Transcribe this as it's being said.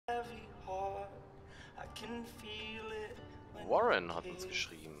Warren hat uns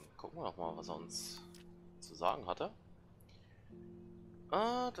geschrieben. Gucken wir doch mal, was er uns zu sagen hatte.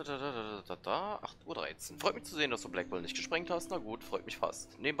 8:13 Uhr. Freut mich zu sehen, dass du Blackwell nicht gesprengt hast. Na gut, freut mich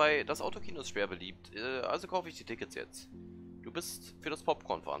fast. Nebenbei, das Autokino ist schwer beliebt. Also kaufe ich die Tickets jetzt. Du bist für das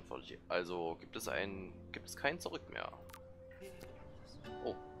Popcorn verantwortlich. Also gibt es kein Zurück mehr.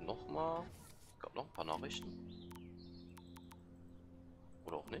 Oh, nochmal. Gab noch ein paar Nachrichten.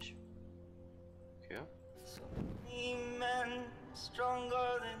 Oder auch nicht. Okay.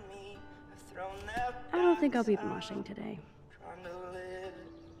 I don't think I'll be moshing today.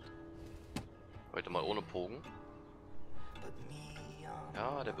 Heute mal ohne Pogen.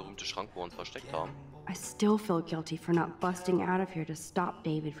 Ja, der berühmte Schrank, wo wir uns versteckt haben. I still feel guilty for not busting out of here to stop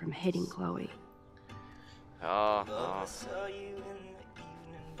David from hitting Chloe. Ja, ja.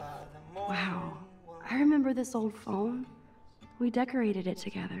 Wow, I remember this old phone. We decorated it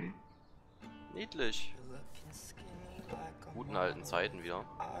together. Niedlich. Guten alten Zeiten wieder.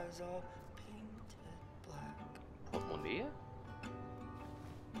 Portemonnaie?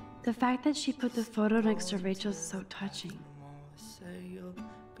 The fact that she put the photo next to Rachel's is so touching.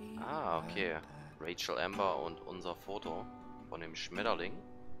 Ah, okay. Rachel, Amber und unser Foto von dem Schmetterling.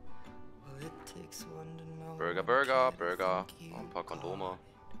 Burger, Burger, Burger. Noch ein paar Kondome.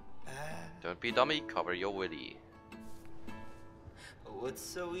 Don't be dummy, cover your willy.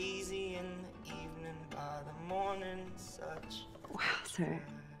 Wow, sir.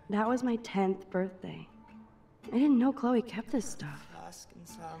 That was my 10th birthday. I didn't know Chloe kept this stuff.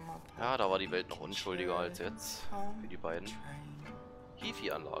 Ja, da war die Welt noch unschuldiger als jetzt. Für die beiden.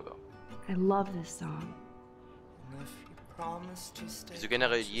 Hifi-Anlage. I love this song. Wieso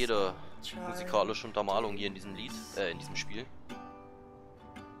generell jede musikalische Untermalung hier in diesem Lied, in diesem Spiel.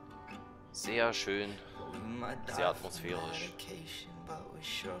 Sehr schön, sehr atmosphärisch.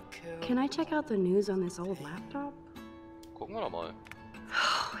 Can I check out the news on this old laptop? Gucken wir doch mal.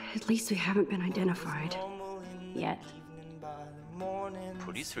 At least we haven't been identified. Yet.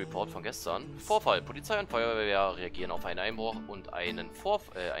 Police Report von gestern. Vorfall. Polizei und Feuerwehr reagieren auf einen Einbruch und einen Fall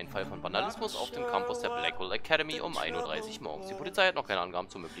von Vandalismus auf dem Campus der Blackwell Academy um 1:30 Uhr morgens. Die Polizei hat noch keine Angaben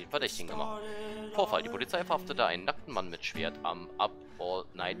zu möglichen Verdächtigen gemacht. Vorfall. Die Polizei verhaftete einen nackten Mann mit Schwert am Up All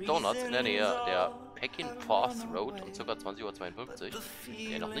Night Donuts in der Nähe der Pekin Path Road um ca. 20:52 Uhr.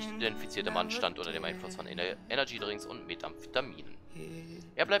 Der noch nicht identifizierte Mann stand unter dem Einfluss von Energy Drinks und Methamphetaminen.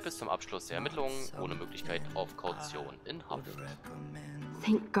 Er bleibt bis zum Abschluss der Ermittlungen ohne Möglichkeit auf Kaution in Haft.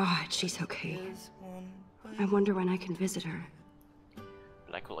 Thank God she's okay. I wonder when I can visit her.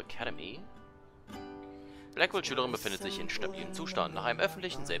 Blackwell Academy. Blackwell-Schülerin befindet sich in stabilem Zustand. Nach einem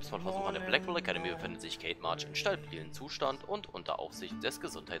öffentlichen Selbstmordversuch an der Blackwell Academy befindet sich Kate March in stabilem Zustand und unter Aufsicht des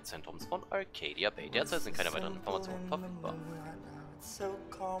Gesundheitszentrums von Arcadia Bay. Derzeit sind keine weiteren Informationen verfügbar.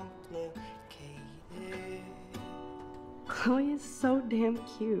 Chloe is so damn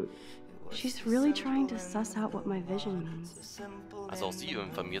cute. She's really trying to suss out what my vision means. Also auch sie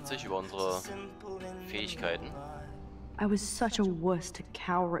informiert sich über unsere Fähigkeiten. I was such a wuss to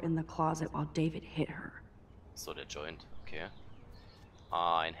cower in the closet while David hit her. So, der Joint, okay.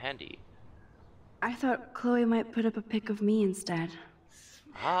 Ah, ein Handy. I thought Chloe might put up a pic of me instead.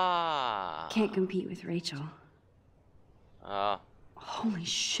 Ah. Can't compete with Rachel. Ah. Holy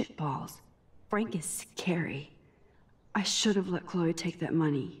shitballs. Frank is scary. I should have let Chloe take that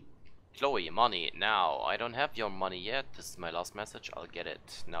money. Chloe, money, now. I don't have your money yet. This is my last message. I'll get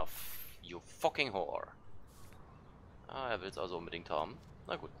it. Now, you fucking whore. Ah, er will es also unbedingt haben.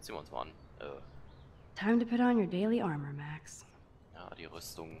 Na gut, ziehen wir uns mal an. Time to put on your daily armor, Max. Ja, die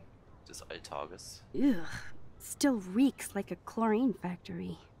Rüstung des Alltages. Ugh, still reeks like a chlorine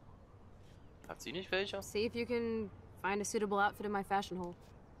factory. Hat sie nicht welche? See if you can find a suitable outfit in my fashion hole.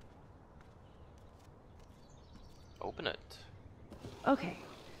 Open it. Okay,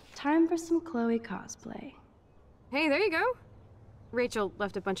 time for some Chloe cosplay. Hey, there you go. Rachel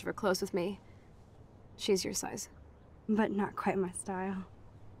left a bunch of her clothes with me. She's your size. But not quite my style.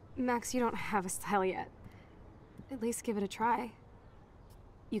 Max, you don't have a style yet. At least give it a try.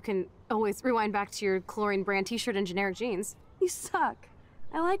 You can always rewind back to your chlorine brand t-shirt and generic jeans. You suck.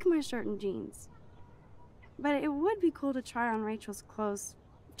 I like my shirt and jeans. But it would be cool to try on Rachel's clothes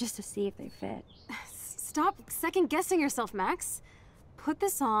just to see if they fit. Stop second-guessing yourself, Max. Put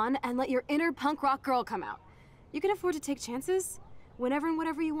this on and let your inner punk rock girl come out. You can afford to take chances whenever and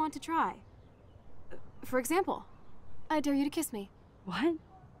whatever you want to try. For example, I dare you to kiss me. What?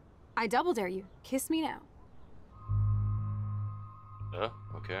 I double dare you. Kiss me now.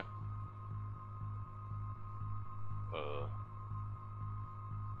 Okay.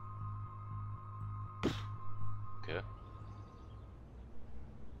 Okay.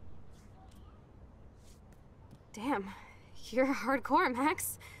 Damn, you're hardcore,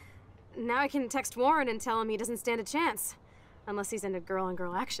 Max. Now I can text Warren and tell him he doesn't stand a chance. Unless he's into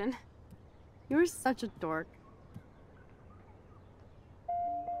girl-on-girl action. You're such a dork.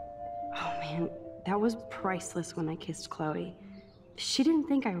 Oh man, that was priceless when I kissed Chloe. She didn't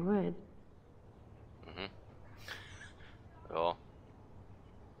think I would. Mhm. Ja.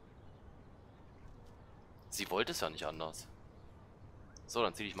 Sie wollte es ja nicht anders. So,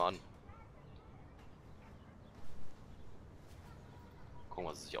 dann zieh dich mal an. Gucken,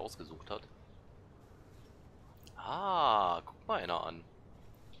 was sie sich ausgesucht hat. Ah, guck mal einer an.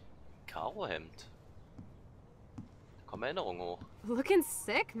 Karohemd. Da kommen Erinnerungen hoch. Looking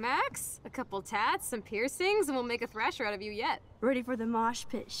sick, Max? A couple tats, some piercings, and we'll make a thrasher out of you yet. Ready for the mosh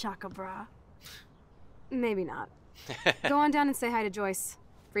pit, Shaka Bra. Maybe not. Go on down and say hi to Joyce.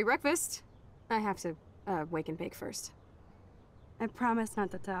 Free breakfast. I have to, wake and bake first. I promise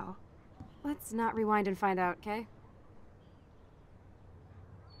not to tell. Let's not rewind and find out, okay?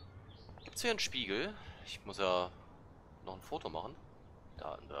 Gibt's hier einen Spiegel? Ich muss ja noch ein Foto machen.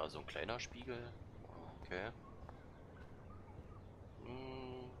 Da so ein kleiner Spiegel. Okay.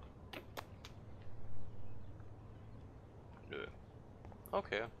 Nö.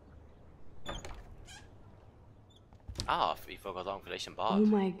 Okay. Ah, ich wollte gerade sagen, vielleicht im Bad. Oh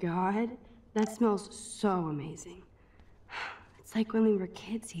my god, that smells so amazing. It's like when we were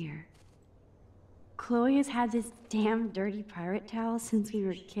kids here. Chloe has had this damn dirty pirate towel since we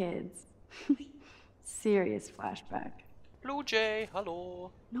were kids. Serious flashback. Blue Jay,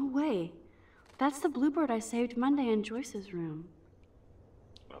 hallo. No way. That's the bluebird I saved Monday in Joyce's room.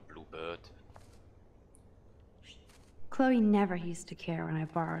 Oder Bluebird. Chloe never used to care when I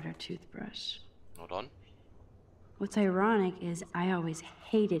borrowed her toothbrush. Na dann. What's ironic is I always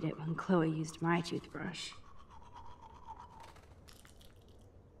hated it when Chloe used my toothbrush.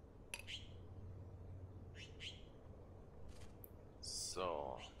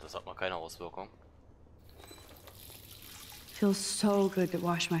 So, das hat noch keine Auswirkung. Feels so good to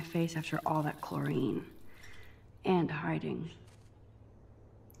wash my face after all that chlorine. And hiding.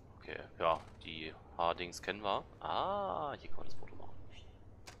 Okay, ja, die Haardings kennen wir. Ah, hier kann man das Foto machen.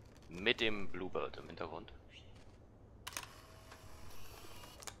 Mit dem Bluebird im Hintergrund.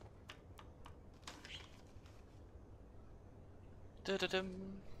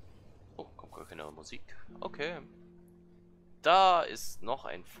 Oh, kommt gar keine Musik. Okay. Da ist noch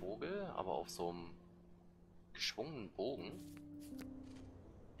ein Vogel, aber auf so einem geschwungenen Bogen.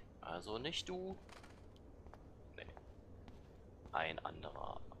 Also nicht du. Nee. Ein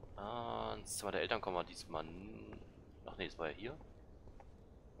anderer. Ins Zimmer der Eltern kommen wir diesmal. Ach nee, das war ja hier.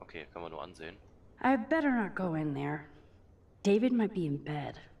 Okay, kann man nur ansehen. I better not go in there. David might be in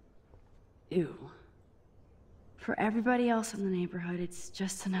bed. Ew. For everybody else in the neighborhood, it's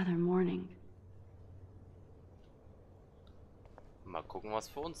just another morning. Mal gucken, was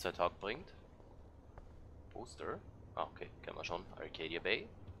für uns der Tag bringt. Poster. Ah, okay, kennen wir schon. Arcadia Bay.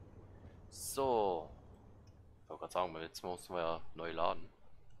 So. Ich wollte gerade sagen, jetzt müssen wir ja neu laden.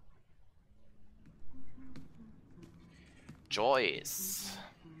 Joyce.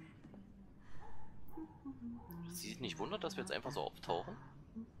 Sie sich nicht wundert, dass wir jetzt einfach so auftauchen?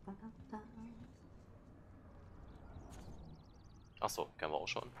 Achso, kennen wir auch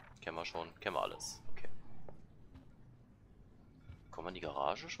schon. Kennen wir schon. Kennen wir alles. Okay. Kommen wir in die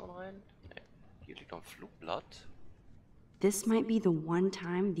Garage schon rein? Nee. Hier liegt noch ein Flugblatt. This might be the one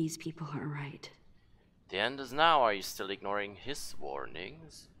time these people are right. The end is now. Are you still ignoring his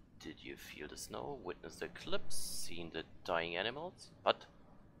warnings? Did you feel the snow? Witness the eclipse? Seen the dying animals? Was?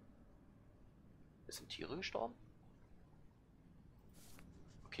 Sind Tiere gestorben?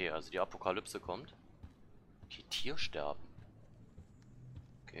 Okay, also die Apokalypse kommt. Okay, Tiersterben.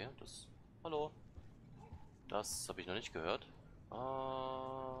 Okay, das... Hallo. Das habe ich noch nicht gehört.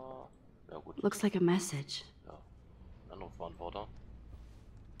 Ja gut. Looks like a message. Ja. Anrufbeantworter.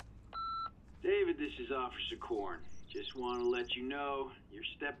 David, this is Officer Korn. Just want to let you know your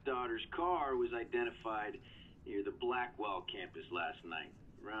stepdaughter's car was identified near the Blackwell campus last night,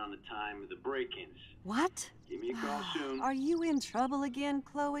 around the time of the break-ins. What? Give me a call soon. Are you in trouble again,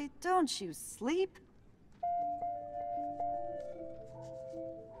 Chloe? Don't you sleep?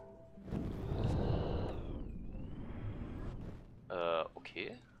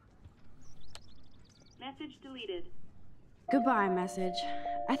 Okay. Message deleted. Goodbye, message.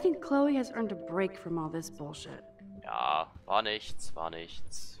 I think Chloe has earned a break from all this bullshit. Ja, war nichts, war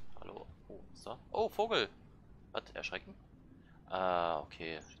nichts. Hallo. Oh, ist da? Oh, Vogel. Was? Erschrecken?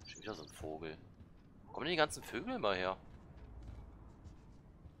 Okay. Schon wieder so ein Vogel. Wo kommen denn die ganzen Vögel immer her?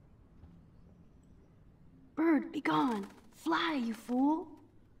 Bird, be gone. Fly, you fool.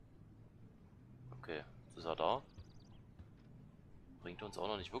 Okay, das ist er da. Bringt uns auch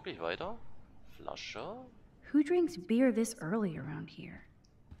noch nicht wirklich weiter. Flasche. Who drinks beer this early around here?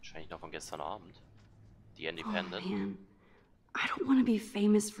 Wahrscheinlich noch von gestern Abend. Die Oh Independent. man, I don't want to be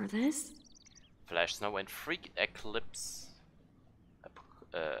famous for this. Flash Snow and Freak Eclipse.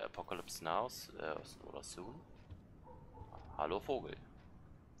 Apocalypse Now oder Soon. Hallo Vogel.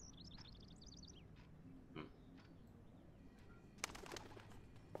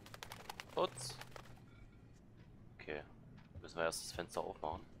 Putz. Okay. Müssen wir erst das Fenster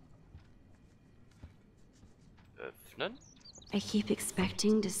aufmachen. Öffnen. I keep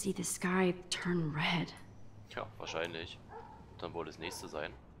expecting to see the sky turn red. Ja, wahrscheinlich. Dann wohl das nächste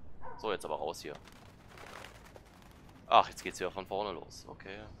sein. So, jetzt aber raus hier. Ach, jetzt geht's wieder von vorne los.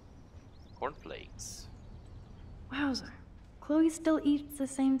 Okay. Cornflakes. Wowzer. Chloe still eats the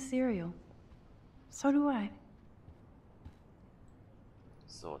same cereal. So do I.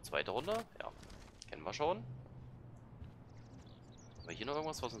 So, zweite Runde. Ja, kennen wir schon. Haben wir hier noch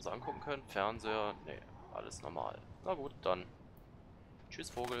irgendwas, was wir uns angucken können? Fernseher? Nee, alles normal. Na gut, dann. Tschüss,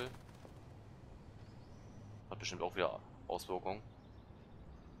 Vogel. Hat bestimmt auch wieder Auswirkungen.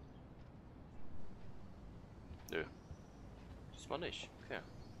 Nö. Diesmal nicht. Okay.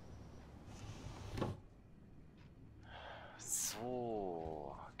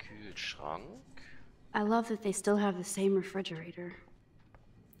 So, Kühlschrank. I love that they still have the same refrigerator.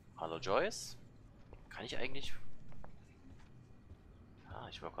 Hallo Joyce. Kann ich eigentlich... Ah,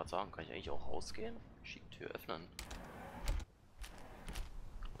 ich wollte gerade sagen, kann ich eigentlich auch rausgehen? Schick Tür öffnen.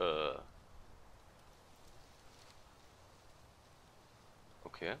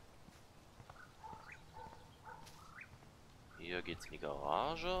 Okay. Hier geht's in die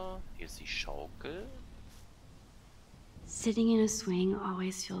Garage. Hier ist die Schaukel. Sitting in a swing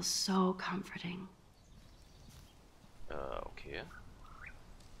always feels so comforting. Okay.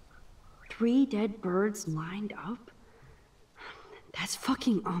 3 dead birds lined up? That's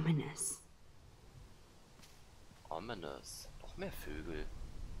fucking ominous. Ominous. Noch mehr Vögel.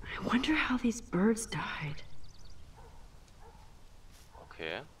 I wonder how these birds died.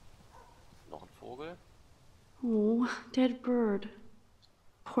 Okay. Noch ein Vogel. Oh, dead bird.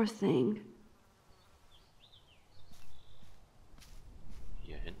 Poor thing.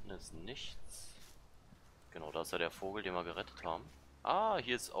 Hier hinten ist nichts. Genau, da ist ja der Vogel, den wir gerettet haben. Ah,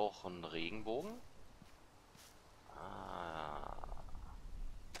 hier ist auch ein Regenbogen. Ah.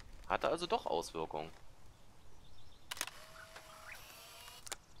 Hatte also doch Auswirkungen.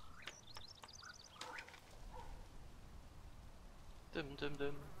 Dim, dim,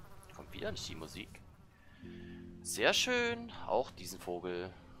 dim. Kommt wieder nicht die Musik. Sehr schön. Auch diesen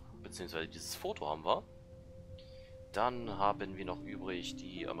Vogel, beziehungsweise dieses Foto haben wir. Dann haben wir noch übrig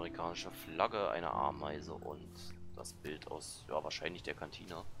die amerikanische Flagge, eine Ameise und das Bild aus, ja, wahrscheinlich der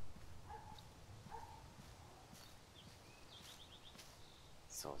Kantine.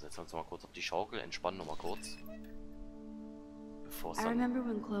 So, setzen wir uns mal kurz auf die Schaukel, entspannen noch mal kurz. Bevor es I dann remember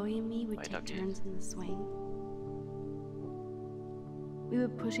when Chloe and me would take weitergeht. turns in the swing. We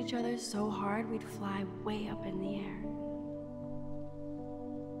would push each other so hard we'd fly way up in the air.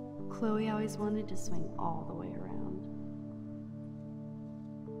 Chloe always wanted to swing all the way around.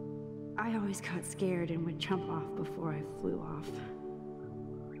 I always got scared and would jump off before I flew off.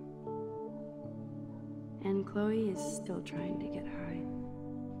 And Chloe is still trying to get high.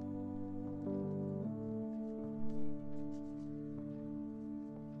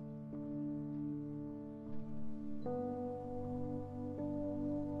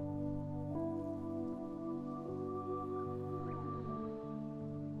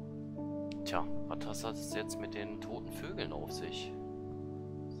 Tja, was hat es jetzt mit den toten Vögeln auf sich?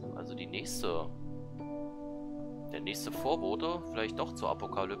 Also der nächste Vorbote, vielleicht doch zur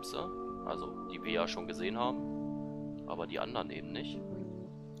Apokalypse. Also, die wir ja schon gesehen haben. Aber die anderen eben nicht.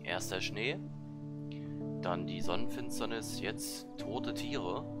 Erst der Schnee. Dann die Sonnenfinsternis. Jetzt tote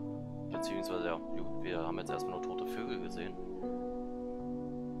Tiere. Beziehungsweise, ja, wir haben jetzt erstmal nur tote Vögel gesehen.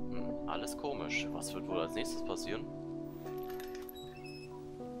 Alles komisch. Was wird wohl als nächstes passieren?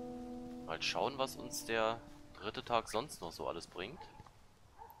 Mal schauen, was uns der dritte Tag sonst noch so alles bringt.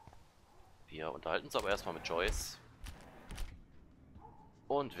 Wir unterhalten uns aber erstmal mit Joyce.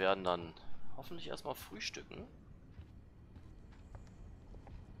 Und werden dann hoffentlich erstmal frühstücken.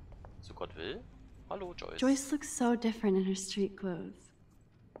 So Gott will. Hallo, Joyce. Joyce looks so different in her street clothes.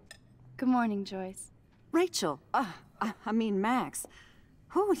 Good morning, Joyce. Rachel, I mean Max.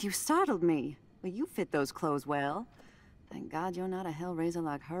 Whew, you startled me. Well, you fit those clothes well. Thank God you're not a hellraiser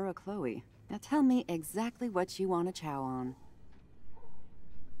like her or Chloe. Now tell me exactly what you want to chow on.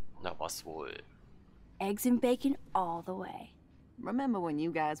 Na, was wohl? Eggs and bacon all the way. Remember when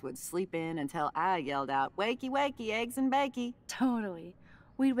you guys would sleep in until I yelled out, "Wakey, wakey, eggs and bakey"? Totally.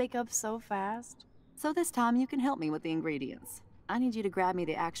 We'd wake up so fast. So this time you can help me with the ingredients. I need you to grab me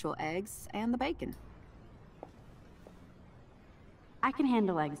the actual eggs and the bacon. I can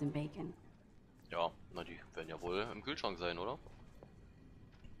handle eggs and bacon. Ja, na die werden ja wohl im Kühlschrank sein, oder?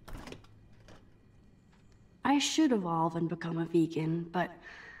 I should evolve and become a vegan, but...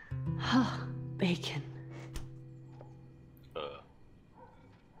 bacon.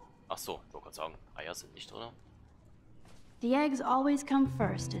 Ach so, ich wollte gerade sagen, Eier sind nicht drin. The eggs always come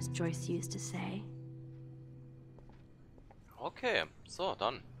first, as Joyce used to say. Okay, so,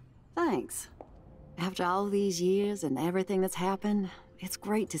 dann. Thanks. After all these years and everything that's happened, it's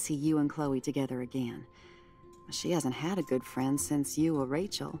great to see you and Chloe together again. She hasn't had a good friend since you or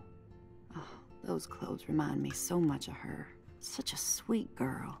Rachel. Oh, those clothes remind me so much of her. Such a sweet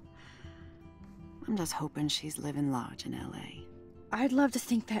girl. I'm just hoping she's living large in LA. I'd love to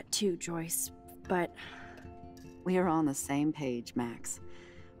think that too, Joyce, but... We're on the same page, Max.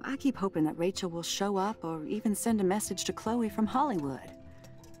 I keep hoping that Rachel will show up or even send a message to Chloe from Hollywood.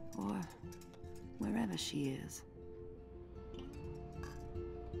 Or wherever she is.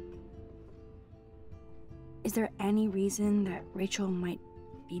 Is there any reason that Rachel might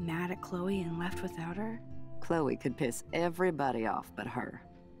be mad at Chloe and left without her? Chloe could piss everybody off but her.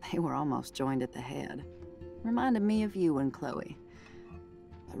 They were almost joined at the head. Reminded me of you and Chloe.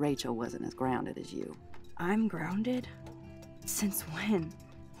 But Rachel wasn't as grounded as you. I'm grounded? Since when?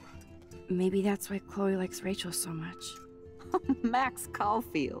 Maybe that's why Chloe likes Rachel so much. Max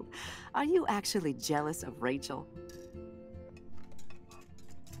Caulfield, are you actually jealous of Rachel?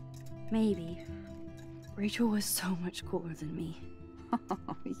 Maybe. Rachel was so much cooler than me.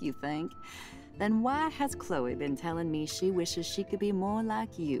 You think? Then why has Chloe been telling me she wishes she could be more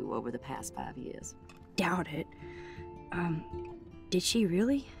like you over the past 5 years? Doubt it. Did she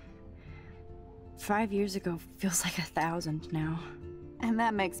really? 5 years ago feels like 1,000 now. And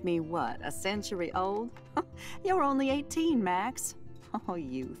that makes me what, a century old? You're only 18, Max. Oh,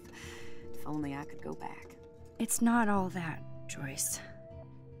 youth. If only I could go back. It's not all that, Joyce.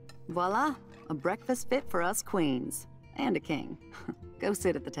 Voila, a breakfast fit for us queens. And a king. Go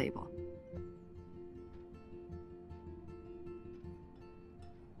sit at the table.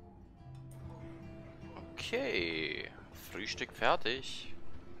 Okay, Frühstück fertig.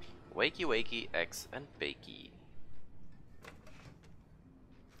 Wakey, wakey, eggs and bakey.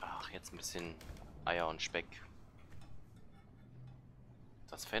 Ach, jetzt ein bisschen Eier und Speck.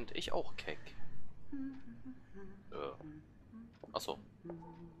 Das fände ich auch keck. Achso.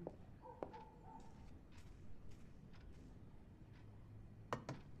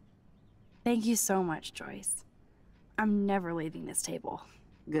 Thank you so much, Joyce. I'm never leaving this table.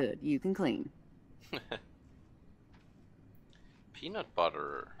 Good, you can clean. Peanut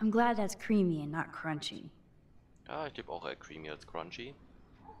butter. I'm glad that's creamy and not crunchy. Ja, ich liebe auch eher creamy als crunchy.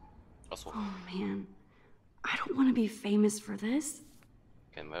 Achso. Oh man, I don't want to be famous for this.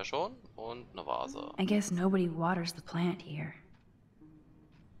 Kennen wir ja schon. Und eine Vase. I guess nobody waters the plant here.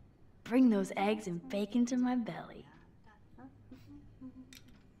 Bring those eggs and bacon to my belly.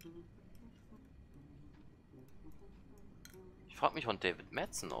 Ich frage mich, wann David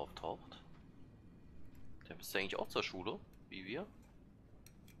Madsen auftaucht. Der müsste eigentlich auch zur Schule, wie wir.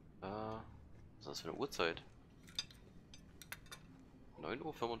 Was ist das für eine Uhrzeit?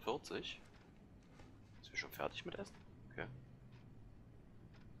 9:45 Uhr. Sind wir schon fertig mit Essen? Okay.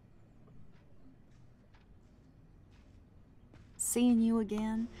 Seeing you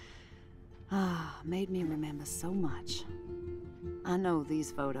again, made me remember so much. I know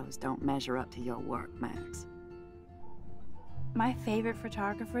these photos don't measure up to your work, Max. My favorite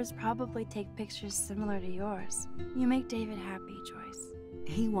photographers probably take pictures similar to yours. You make David happy, Joyce.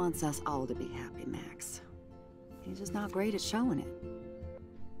 He wants us all to be happy, Max. He's just not great at showing it.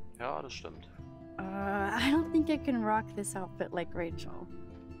 Ja, das stimmt. I don't think I can rock this outfit like Rachel.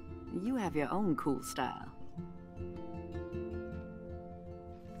 You have your own cool style.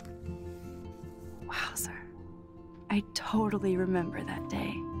 Wowzer. I totally remember that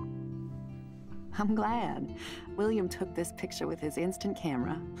day. I'm glad. William took this picture with his instant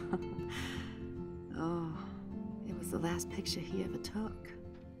camera. Oh, it was the last picture he ever took.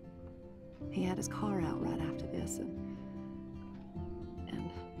 He had his car out right after this, and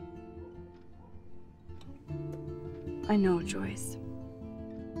I know, Joyce.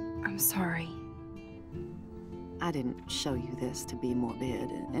 I'm sorry. I didn't show you this to be morbid.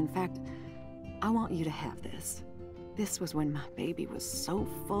 In fact, I want you to have this. This was when my baby was so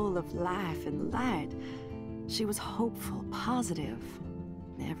full of life and light. She was hopeful, positive,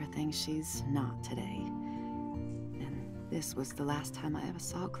 everything she's not today. And This was the last time I ever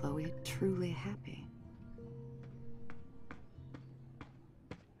saw Chloe truly happy.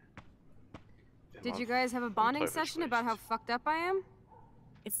 Did you guys have a bonding session about how fucked up I am?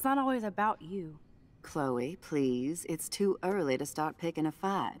 It's not always about you. Chloe, please. It's too early to start picking a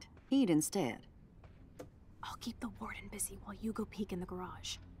fight. Eat instead. I'll keep the warden busy while you go peek in the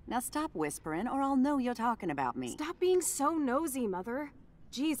garage. Now stop whispering, or I'll know you're talking about me. Stop being so nosy, Mother.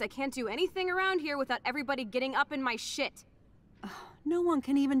 Geez, I can't do anything around here without everybody getting up in my shit. No one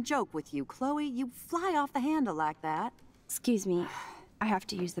can even joke with you, Chloe. You fly off the handle like that. Excuse me, I have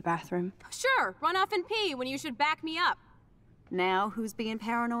to use the bathroom. Sure, run off and pee when you should back me up. Now who's being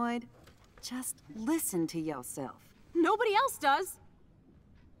paranoid? Just listen to yourself. Nobody else does.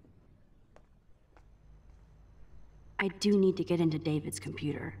 I do need to get into David's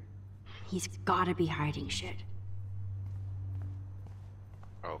computer. He's gotta be hiding shit.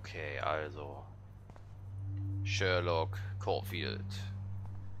 Okay, also. Sherlock Caulfield.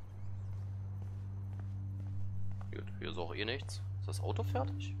 Gut, hier ist auch eh nichts. Ist das Auto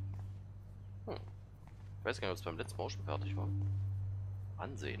fertig? Ich weiß gar nicht, ob es beim letzten Mal auch schon fertig war.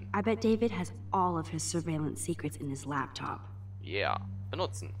 Ansehen. I bet David has all of his surveillance secrets in his laptop. Yeah,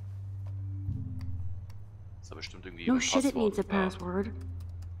 benutzen. Ist da bestimmt irgendwie No ein shit, it needs a Passwort. password.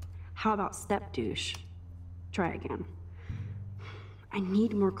 How about step douche? Try again. I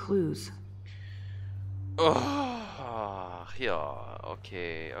need more clues. Ach ja,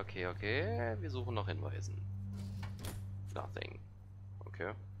 okay. Wir suchen nach Hinweisen. Nothing.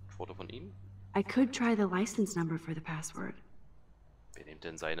 Okay, Foto von ihm. I could try the license number for the password. Wer nimmt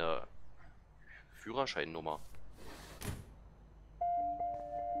denn seine Führerscheinnummer?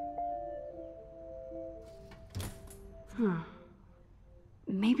 Huh.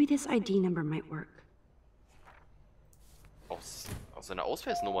 Maybe this ID number might work. Aus seiner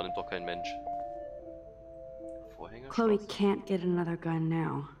Ausweisnummer nimmt doch kein Mensch. Chloe Vorhängeschloss. can't get another gun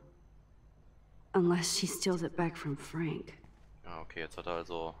now. Unless she steals it back from Frank. Ja, okay, jetzt hat er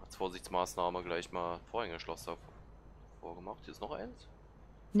also als Vorsichtsmaßnahme gleich mal Vorhängeschloss davor gemacht. Hier ist noch eins.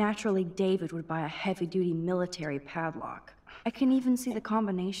 Naturally, David would buy a heavy-duty military padlock. I can even see the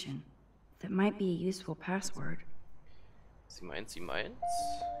combination. That might be a useful password. 7171.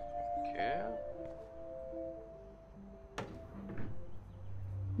 Okay.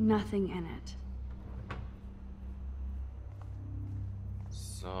 Nothing in it.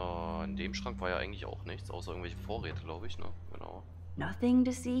 So, in dem Schrank war ja eigentlich auch nichts, außer irgendwelche Vorräte, glaube ich, ne? Genau. Nothing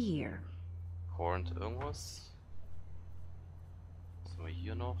to see here. Current irgendwas. Was haben wir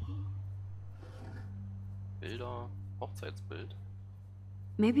hier noch? Bilder. Hochzeitsbild.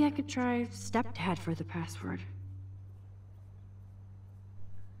 Maybe I could try stepdad for the password.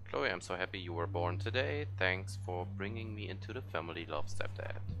 Chloe, I'm so happy you were born today. Thanks for bringing me into the family. Love,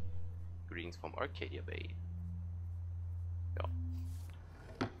 stepdad. Greetings from Arcadia Bay. Ja.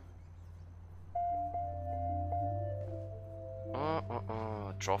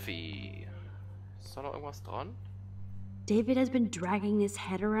 Trophy. Ist da noch irgendwas dran? David has been dragging this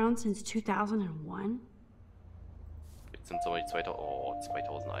head around since 2001? Jetzt sind es aber die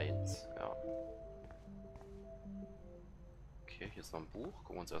 2001. Ja. Okay, hier ist noch ein Buch.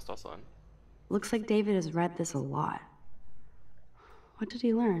 Gucken wir uns erst das an. Looks like David has read this a lot. What did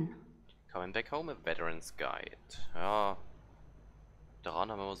he learn? Coming back home, a veteran's guide. Ja. Daran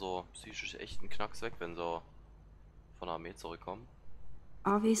haben wir immer so psychisch echten Knacks weg, wenn sie von der Armee zurückkommen.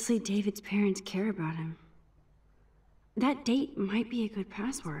 Obviously, David's parents care about him. That date might be a good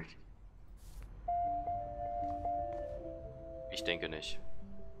password. Ich denke nicht.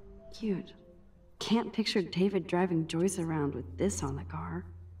 Cute. Can't picture David driving Joyce around with this on the car.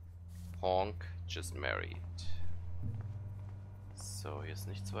 Honk, just married. So, hier ist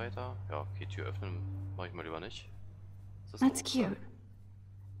nichts weiter. Ja, okay, Tür öffnen mache ich mal lieber nicht. Ist das That's ein Muster? cute.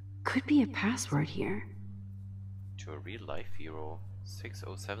 Could be a password here. To a real life hero.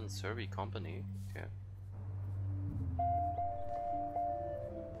 607 Survey Company. Okay.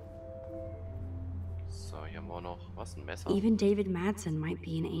 So, hier haben wir noch was? Ein Messer? Even David Madsen might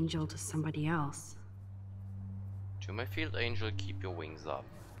be an angel to somebody else. To my field angel, keep your wings up.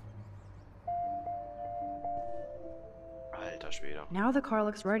 Alter Schwede. Now the car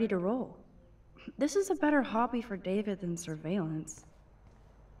looks ready to roll. This is a better hobby for David than surveillance.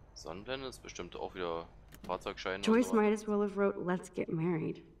 Sonnenblende ist bestimmt auch wieder Fahrzeugschein. Joyce might as well have wrote, "Let's get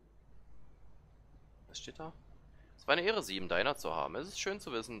married." Was steht da? Es war eine Ehre, Sie im Diner zu haben. Es ist schön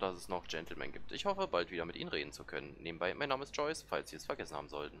zu wissen, dass es noch Gentlemen gibt. Ich hoffe, bald wieder mit Ihnen reden zu können. Nebenbei, mein Name ist Joyce, falls Sie es vergessen haben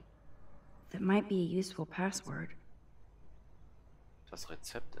sollten. That might be a useful password. Das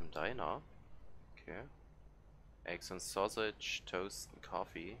Rezept im Diner. Okay. Eggs and sausage, toast and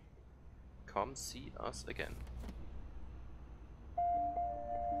coffee. Come see us again.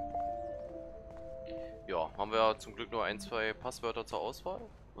 Ja, haben wir zum Glück nur ein, zwei Passwörter zur Auswahl.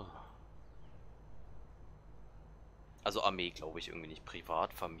 Also Armee glaube ich irgendwie nicht.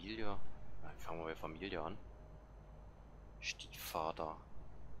 Privat, Familie. Fangen wir bei Familie an. Stiefvater.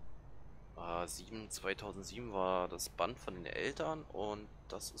 2007 war das Band von den Eltern und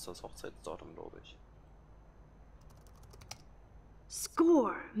das ist das Hochzeitsdatum, glaube ich.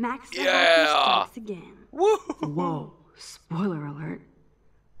 Score! Max Yeah! strikes again. Woohoo! Whoa, spoiler alert.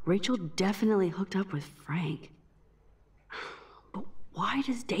 Rachel definitely hooked up with Frank. But why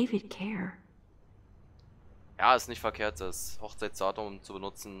does David care? Ja, ist nicht verkehrt, das Hochzeitsdatum zu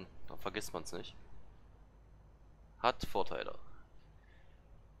benutzen, da vergisst man es nicht. Hat Vorteile.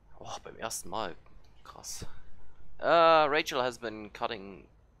 Oh, beim ersten Mal. Krass. Rachel has been cutting...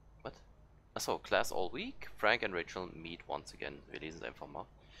 What? Achso, class all week. Frank and Rachel meet once again. Wir lesen es einfach mal.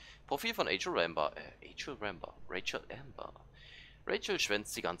 Profil von Rachel Amber. Rachel Amber. Rachel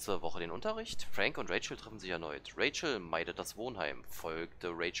schwänzt die ganze Woche den Unterricht. Frank und Rachel treffen sich erneut. Rachel meidet das Wohnheim.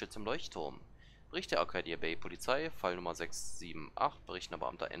 Folgte Rachel zum Leuchtturm. Bericht der Arcadia Bay Polizei. Fall Nummer 678. Berichtender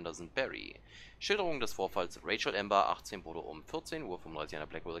Beamter Anderson Barry. Schilderung des Vorfalls. Rachel Amber, 18, wurde um 14:35 Uhr an der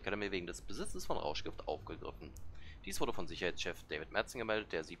Blackwell Academy wegen des Besitzes von Rauschgift aufgegriffen. Dies wurde von Sicherheitschef David Maxine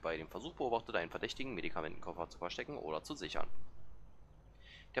gemeldet, der sie bei dem Versuch beobachtete, einen verdächtigen Medikamentenkoffer zu verstecken oder zu sichern.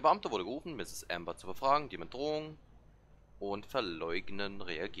 Der Beamte wurde gerufen, Mrs. Amber zu befragen, die mit Drohungen und Verleugnen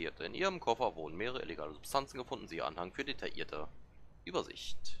reagierte. In ihrem Koffer wurden mehrere illegale Substanzen gefunden, siehe Anhang für detaillierte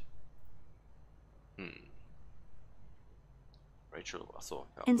Übersicht. Rachel, achso,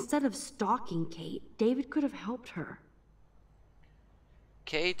 ja. Instead of stalking Kate, David could have helped her.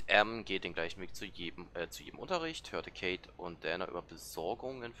 Kate M. geht den gleichen Weg zu jedem Unterricht, hörte Kate und Dana über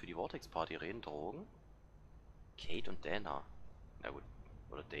Besorgungen für die Vortex-Party reden, Drogen. Kate und Dana. Na gut,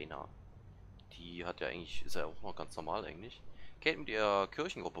 oder Dana. Die hat ja eigentlich, ist ja auch noch ganz normal eigentlich. Kate mit ihrer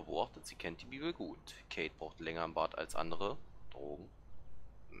Kirchengruppe beobachtet, sie kennt die Bibel gut. Kate braucht länger im Bad als andere. Drogen.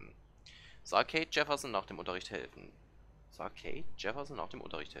 Sah Kate Jefferson nach dem Unterricht helfen.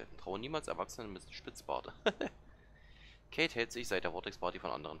 Traue niemals Erwachsenen mit Spitzbart. Kate hält sich seit der Vortex-Party von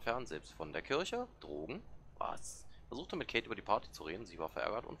anderen fern, selbst von der Kirche. Drogen. Was? Versuchte mit Kate über die Party zu reden, sie war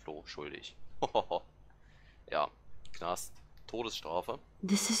verärgert und floh schuldig. Ja, Knast. Todesstrafe.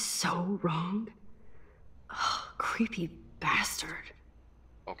 This is so wrong. Oh, creepy bastard.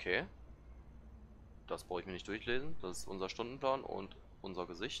 Okay. Das brauche ich mir nicht durchlesen. Das ist unser Stundenplan und unser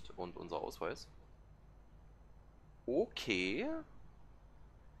Gesicht und unser Ausweis. Okay.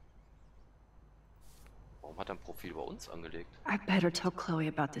 Warum hat er ein Profil bei uns angelegt? I better tell Chloe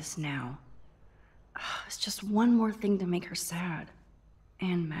about this now. It's just one more thing to make her sad.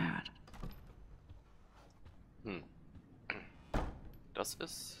 And mad. Das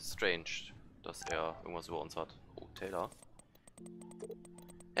ist strange, dass er irgendwas über uns hat. Oh, Taylor.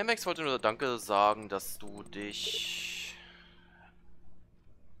 Max wollte nur Danke sagen, dass du dich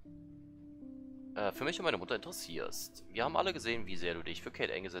für mich und meine Mutter interessierst. Wir haben alle gesehen, wie sehr du dich für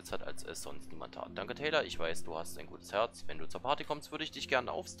Kate eingesetzt hast, als es sonst niemand tat. Danke, Taylor. Ich weiß, du hast ein gutes Herz. Wenn du zur Party kommst, würde ich dich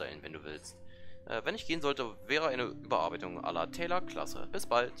gerne aufstylen, wenn du willst. Wenn ich gehen sollte, wäre eine Überarbeitung à la Taylor klasse. Bis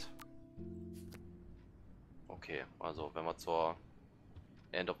bald. Okay, also wenn wir zur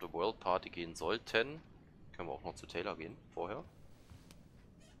End of the World Party gehen sollten, können wir auch noch zu Taylor gehen, vorher.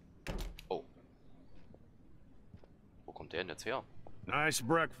 Oh. Wo kommt der denn jetzt her? Nice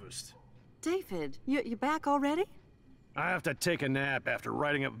breakfast. David, you back already? I have to take a nap after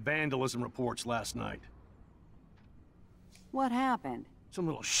writing up vandalism reports last night. What happened? Some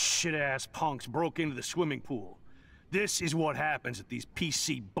little shit-ass punks broke into the swimming pool. This is what happens at these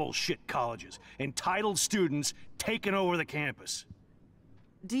PC bullshit colleges. Entitled students taking over the campus.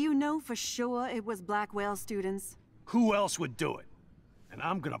 Do you know for sure it was Blackwell students? Who else would do it? And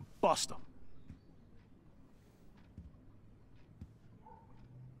I'm gonna bust them.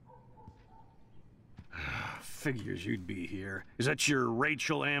 Figures you'd be here. Is that your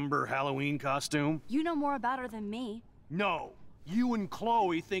Rachel Amber Halloween costume? You know more about her than me. No. You and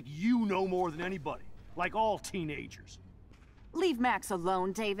Chloe think you know more than anybody. Like all teenagers. Leave Max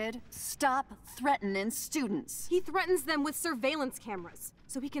alone, David. Stop threatening students. He threatens them with surveillance cameras,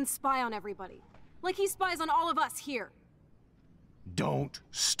 so he can spy on everybody. Like he spies on all of us here. Don't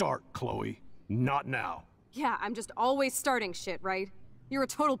start, Chloe. Not now. Yeah, I'm just always starting shit, right? You're a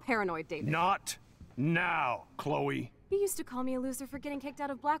total paranoid, David. Not now, Chloe. You used to call me a loser for getting kicked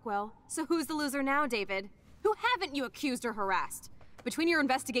out of Blackwell. So who's the loser now, David? Who haven't you accused or harassed? Between your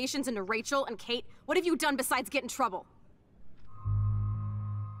investigations into Rachel and Kate, what have you done besides get in trouble?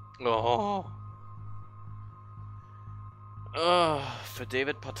 Oh. Für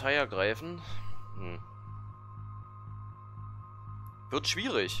David Partei ergreifen. wird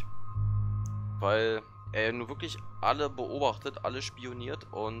schwierig. Weil er nur wirklich alle beobachtet, alle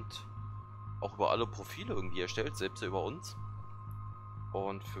spioniert und auch über alle Profile irgendwie erstellt, selbst über uns.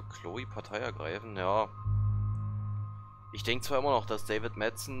 Und für Chloe Partei ergreifen, ja. Ich denke zwar immer noch, dass David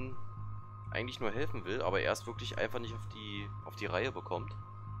Madsen eigentlich nur helfen will, aber er es wirklich einfach nicht auf die Reihe bekommt.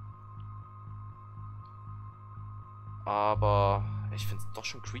 Aber ich finde es doch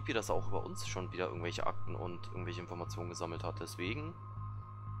schon creepy, dass er auch über uns schon wieder irgendwelche Akten und irgendwelche Informationen gesammelt hat. Deswegen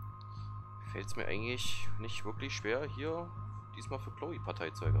fällt es mir eigentlich nicht wirklich schwer, hier diesmal für Chloe Partei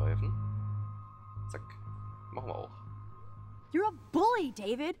zu ergreifen. Zack. Machen wir auch. You're a bully,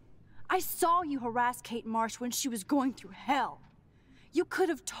 David. I saw you harass Kate Marsh when she was going through hell. You could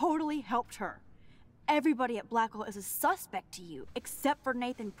have totally helped her. Everybody at Blackwell is a suspect to you, except for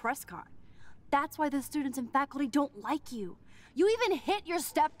Nathan Prescott. That's why the students and faculty don't like you. You even hit your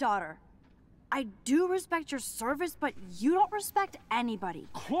stepdaughter. I do respect your service, but you don't respect anybody.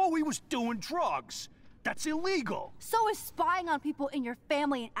 Chloe was doing drugs. That's illegal. So is spying on people in your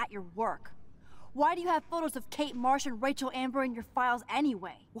family and at your work. Why do you have photos of Kate Marsh and Rachel Amber in your files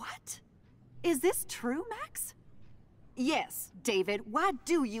anyway? What? Is this true, Max? Yes, David, why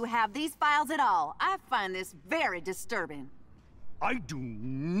do you have these files at all? I find this very disturbing. I do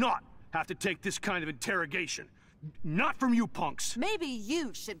not have to take this kind of interrogation. Not from you punks. Maybe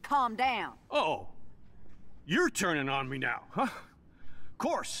you should calm down. Uh-oh. You're turning on me now, huh? Of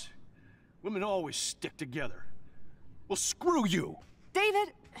course. Women always stick together. Well, screw you.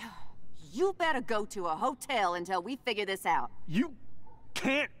 David, you better go to a hotel until we figure this out. You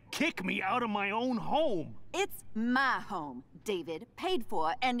can't kick me out of my own home. It's my home, David, paid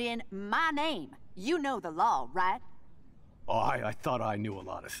for and in my name. You know the law, right? Oh, I thought I knew a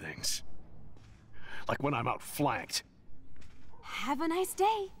lot of things. Like when I'm outflanked. Have a nice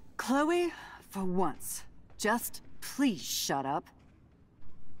day. Chloe, for once, just please shut up.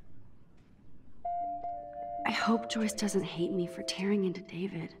 I hope Joyce doesn't hate me for tearing into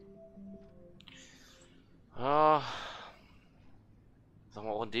David. Ah. Sagen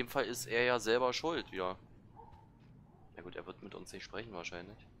wir auch, in dem Fall ist er ja selber schuld wieder. Ja gut, er wird mit uns nicht sprechen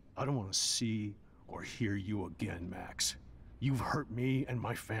wahrscheinlich. I don't want to see or hear you again, Max. You've hurt me and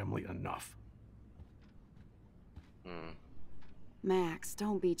my family enough. Max,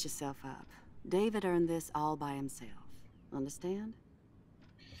 don't beat yourself up. David earned this all by himself. Understand?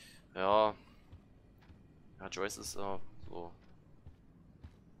 Ja. Ja, Joyce ist so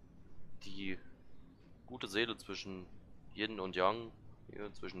die gute Seele zwischen Yin und Yang,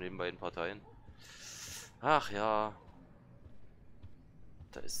 hier zwischen den beiden Parteien. Ach ja.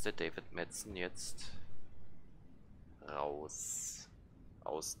 Da ist der David Madsen jetzt raus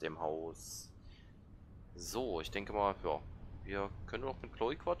aus dem Haus. So, ich denke mal, ja, wir können noch mit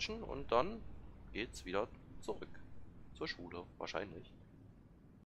Chloe quatschen und dann geht's wieder zurück zur Schule, wahrscheinlich.